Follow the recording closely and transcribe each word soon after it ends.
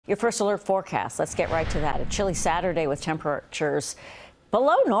Your first alert forecast. Let's get right to that. A chilly Saturday with temperatures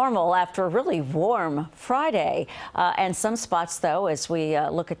below normal after a really warm Friday. And some spots, though, as we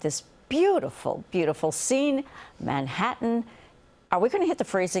look at this beautiful, beautiful scene, Manhattan. Are we going to hit the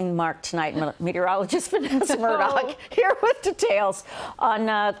freezing mark tonight? Meteorologist Vanessa Murdock here with details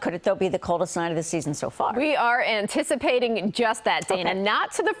on could it, though, be the coldest night of the season so far? We are anticipating just that, Dana. Okay.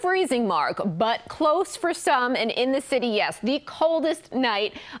 Not to the freezing mark, but close for some. And in the city, yes, the coldest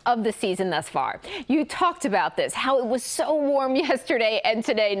night of the season thus far. You talked about this, how it was so warm yesterday and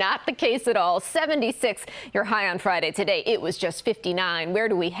today. Not the case at all. 76, your high on Friday. Today, it was just 59. Where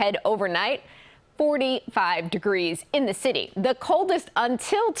do we head overnight? 45 degrees in the city. The coldest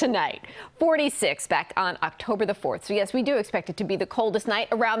until tonight, 46 back on October the 4th. So yes, we do expect it to be the coldest night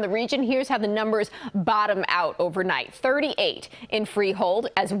around the region. Here's how the numbers bottom out overnight. 38 in Freehold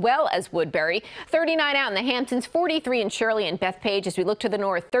as well as Woodbury, 39 out in the Hamptons, 43 in Shirley and Bethpage. As we look to the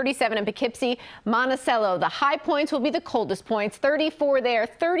north, 37 in Poughkeepsie, Monticello. The high points will be the coldest points, 34 there,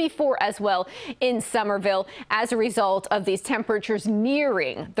 34 as well in Somerville as a result of these temperatures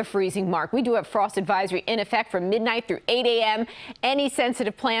nearing the freezing mark. We do have frost advisory in effect from midnight through 8 a.m. Any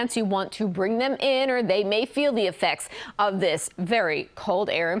sensitive plants, you want to bring them in or they may feel the effects of this very cold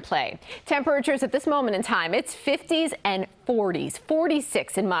air in play. Temperatures at this moment in time, it's 50s and 40s.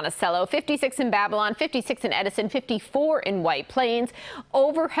 46 in Monticello, 56 in Babylon, 56 in Edison, 54 in White Plains.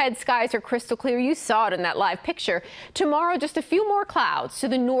 Overhead skies are crystal clear. You saw it in that live picture. Tomorrow, just a few more clouds to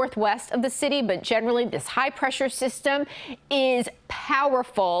the northwest of the city, but generally this high pressure system is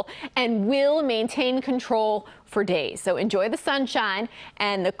powerful and will maintain control for days. So enjoy the sunshine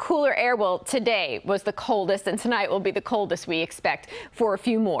and the cooler air. Well, today was the coldest and tonight will be the coldest we expect for a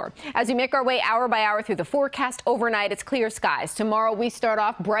few more. As we make our way hour by hour through the forecast overnight, it's clear skies. Tomorrow we start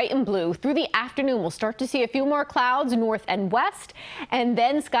off bright and blue. Through the afternoon, we'll start to see a few more clouds north and west, and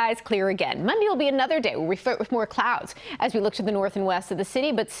then skies clear again. Monday will be another day where we start with more clouds as we look to the north and west of the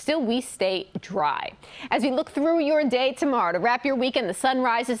city, but still we stay dry. As we look through your day tomorrow to wrap your weekend, the sun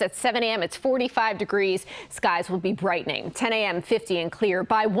rises at 7 a.m. It's 45 degrees. Skies will be brightening. 10 a.m. 50 and clear.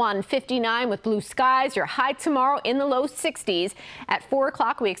 By 1, 59 with blue skies. Your high tomorrow in the low 60s. At 4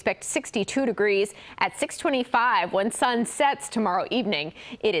 o'clock, we expect 62 degrees. At 6:25, when sun sets tomorrow evening,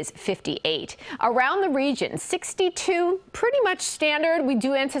 it is 58. Around the region, 62, pretty much standard. We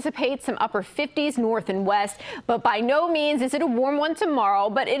do anticipate some upper 50s north and west, but by no means is it a warm one tomorrow,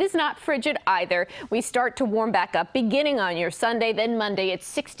 but it is not frigid either. We start to warm back up beginning on your Sunday, then Monday, it's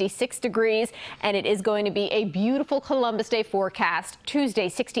 66 degrees, and it is going to be a beautiful Columbus Day forecast. Tuesday,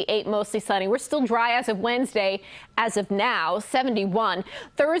 68, mostly sunny. We're still dry as of Wednesday. As of now, 71.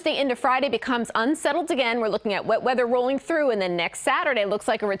 Thursday into Friday becomes unsettled again. We're looking at wet weather rolling through, and then next Saturday looks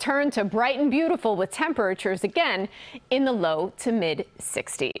like a return to bright and beautiful with temperatures again in the low to mid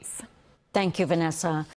 60s. Thank you, Vanessa.